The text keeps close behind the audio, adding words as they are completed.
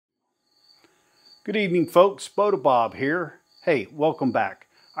Good evening, folks. Bota Bob here. Hey, welcome back.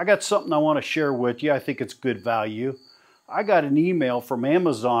 I got something I want to share with you. I think it's good value. I got an email from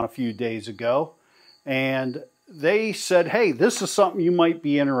Amazon a few days ago, and they said, hey, this is something you might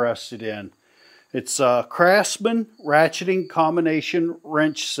be interested in. It's a Craftsman ratcheting combination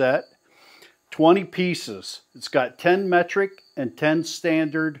wrench set, 20 pieces. It's got 10 metric and 10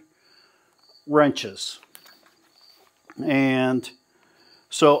 standard wrenches. And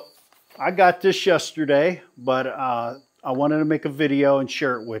so I got this yesterday, but I wanted to make a video and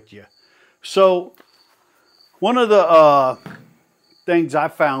share it with you. So one of the things I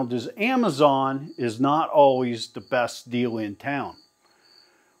found is Amazon is not always the best deal in town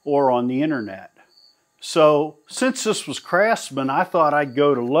or on the internet. So since this was Craftsman, I thought I'd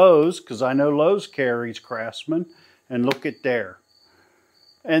go to Lowe's because I know Lowe's carries Craftsman and look at there.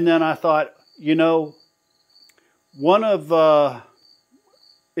 And then I thought, you know, one of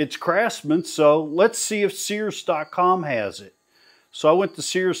it's Craftsman, so let's see if Sears.com has it. So I went to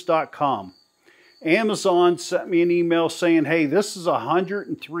Sears.com. Amazon sent me an email saying, hey, this is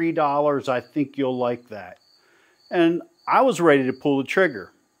 $103. I think you'll like that. And I was ready to pull the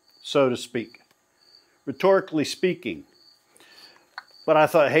trigger, so to speak, rhetorically speaking. But I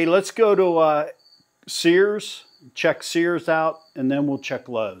thought, hey, let's go to Sears, check Sears out, and then we'll check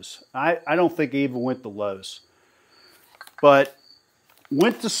Lowe's. I don't think I even went to Lowe's. But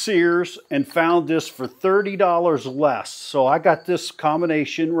went to Sears and found this for $30 less. So I got this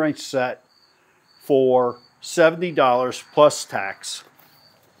combination wrench set for $70 plus tax.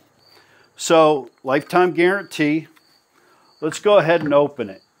 So lifetime guarantee. Let's go ahead and open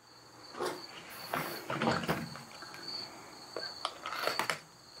it.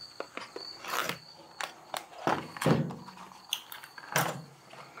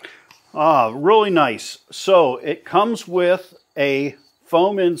 Really nice. So it comes with a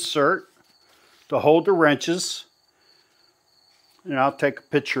foam insert to hold the wrenches, and I'll take a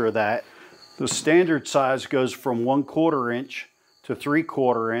picture of that. The standard size goes from 1/4 inch to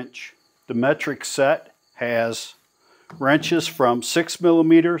 3/4 inch. The metric set has wrenches from 6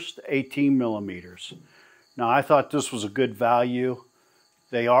 millimeters to 18 millimeters. Now I thought this was a good value.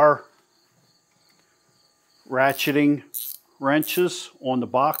 They are ratcheting wrenches on the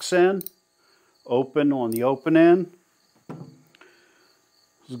box end, open on the open end.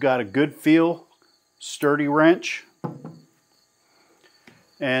 It's got a good feel, sturdy wrench.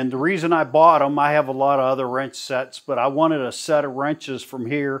 And the reason I bought them, I have a lot of other wrench sets, but I wanted a set of wrenches from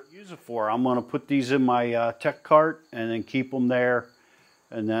here to use it for. I'm going to put these in my tech cart and then keep them there.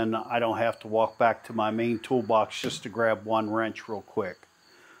 And then I don't have to walk back to my main toolbox just to grab one wrench real quick.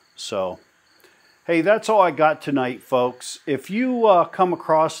 So, hey, that's all I got tonight, folks. If you come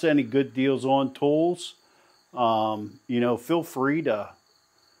across any good deals on tools, you know, feel free to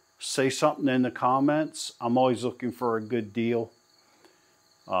say something in the comments. I'm always looking for a good deal.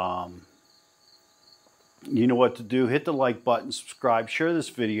 You know what to do. Hit the like button, subscribe, share this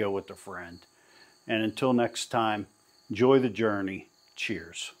video with a friend. And until next time, enjoy the journey.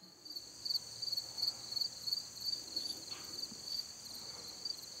 Cheers.